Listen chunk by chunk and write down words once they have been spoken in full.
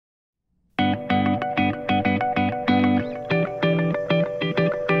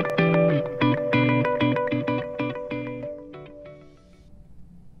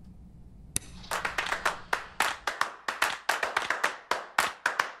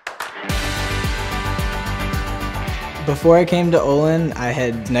Before I came to Olin, I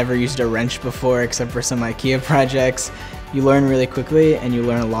had never used a wrench before except for some IKEA projects. You learn really quickly and you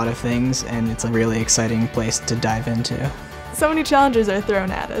learn a lot of things, and it's a really exciting place to dive into. So many challenges are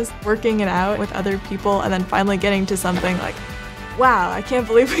thrown at us. Working it out with other people and then finally getting to something like, wow, I can't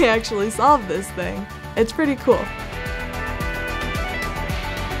believe we actually solved this thing. It's pretty cool.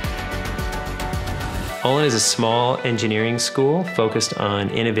 Olin is a small engineering school focused on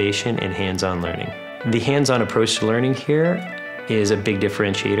innovation and hands-on learning. The hands-on approach to learning here is a big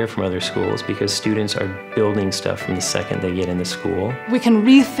differentiator from other schools because students are building stuff from the second they get into school. We can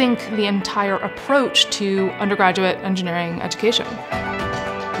rethink the entire approach to undergraduate engineering education.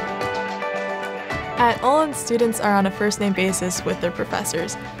 At Olin, students are on a first-name basis with their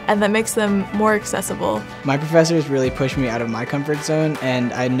professors, and that makes them more accessible. My professors really push me out of my comfort zone,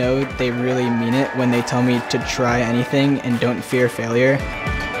 and I know they really mean it when they tell me to try anything and don't fear failure.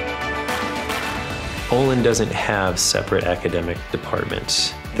 Olin doesn't have separate academic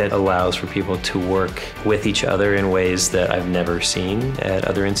departments. That allows for people to work with each other in ways that I've never seen at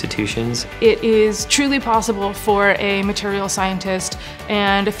other institutions. It is truly possible for a material scientist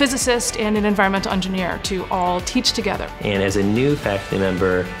and a physicist and an environmental engineer to all teach together. And as a new faculty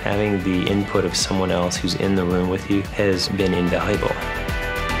member, having the input of someone else who's in the room with you has been invaluable.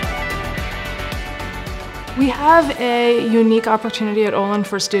 We have a unique opportunity at Olin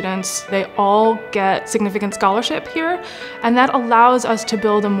for students. They all get significant scholarship here, and that allows us to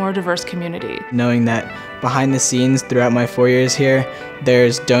build a more diverse community. Knowing that behind the scenes throughout my 4 years here,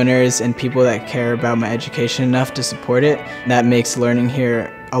 there's donors and people that care about my education enough to support it, that makes learning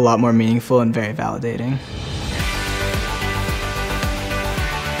here a lot more meaningful and very validating.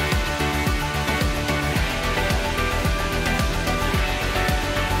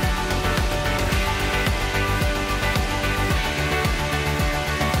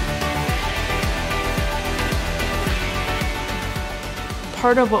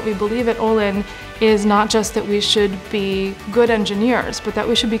 Part of what we believe at Olin is not just that we should be good engineers, but that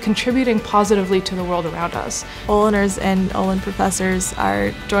we should be contributing positively to the world around us. Oliners and Olin professors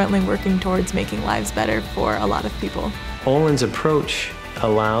are jointly working towards making lives better for a lot of people. Olin's approach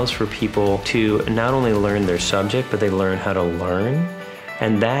allows for people to not only learn their subject, but they learn how to learn.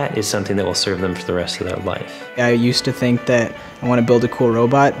 And that is something that will serve them for the rest of their life. I used to think that I want to build a cool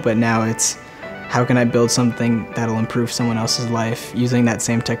robot, but now it's how can I build something that'll improve someone else's life using that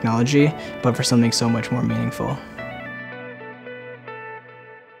same technology, but for something so much more meaningful.